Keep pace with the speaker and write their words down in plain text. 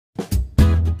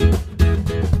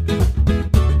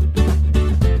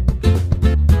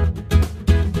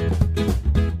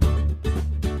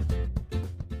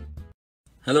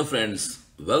Hello friends,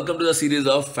 welcome to the series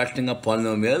of factoring a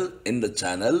polynomial in the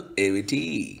channel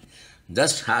AVTE.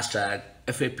 Just hashtag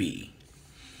FAP.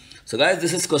 So guys,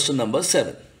 this is question number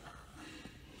 7.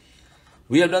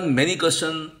 We have done many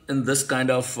questions in this kind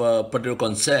of particular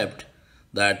concept,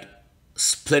 that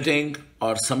splitting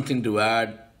or something to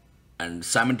add and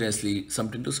simultaneously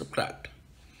something to subtract.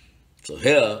 So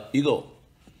here you go.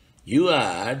 You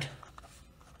add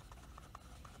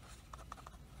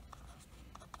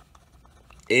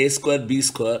a square b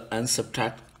square and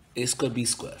subtract a square b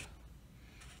square.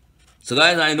 So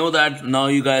guys, I know that now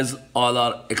you guys all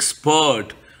are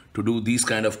expert to do these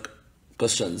kind of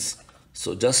questions.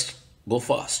 So just go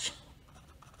fast.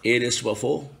 A raised to the power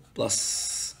 4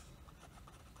 plus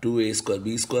 2a square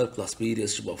b square plus b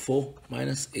raised to the power 4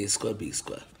 minus a square b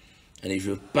square. And if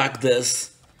you pack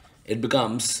this, it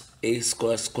becomes a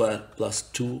square square plus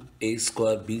 2a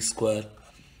square b square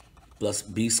plus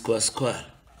b square square.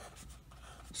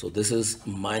 So this is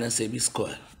minus ab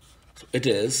square. So it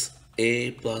is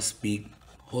a plus b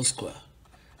whole square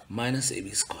minus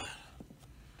ab square.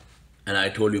 And I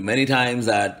told you many times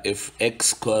that if x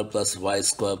square plus y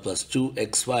square plus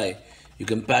 2xy, you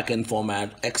can pack in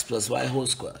format x plus y whole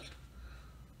square.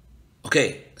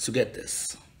 Okay, so get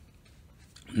this.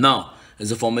 Now is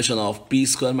the formation of p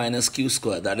square minus q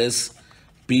square. That is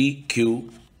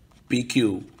pq.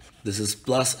 This is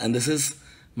plus and this is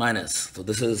minus. So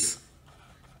this is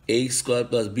a square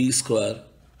plus b square,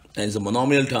 and it's a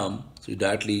monomial term, so you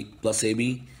directly plus ab,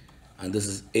 and this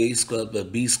is a square plus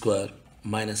b square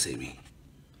minus ab.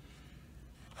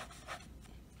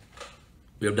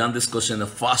 We have done this question in a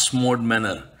fast mode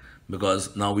manner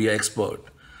because now we are expert.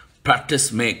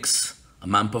 Practice makes a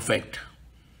man perfect.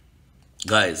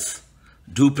 Guys,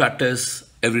 do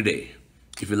practice every day.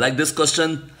 If you like this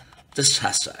question, just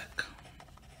hashtag.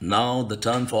 Now the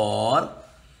turn for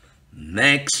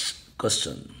next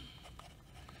question.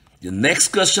 The next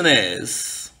question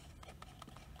is,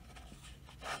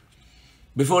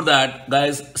 before that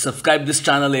guys, subscribe this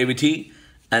channel AVT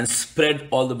and spread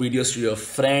all the videos to your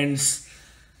friends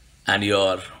and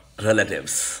your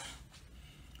relatives,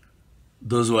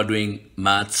 those who are doing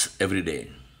maths every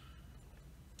day.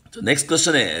 So next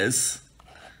question is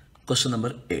question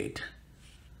number 8.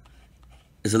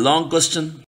 It's a long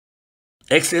question.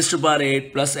 X raised to the power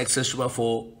 8 plus x raised to the power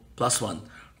 4 plus 1.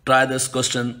 Try this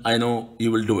question. I know you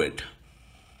will do it.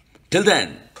 Till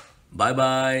then, bye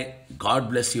bye. God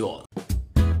bless you all.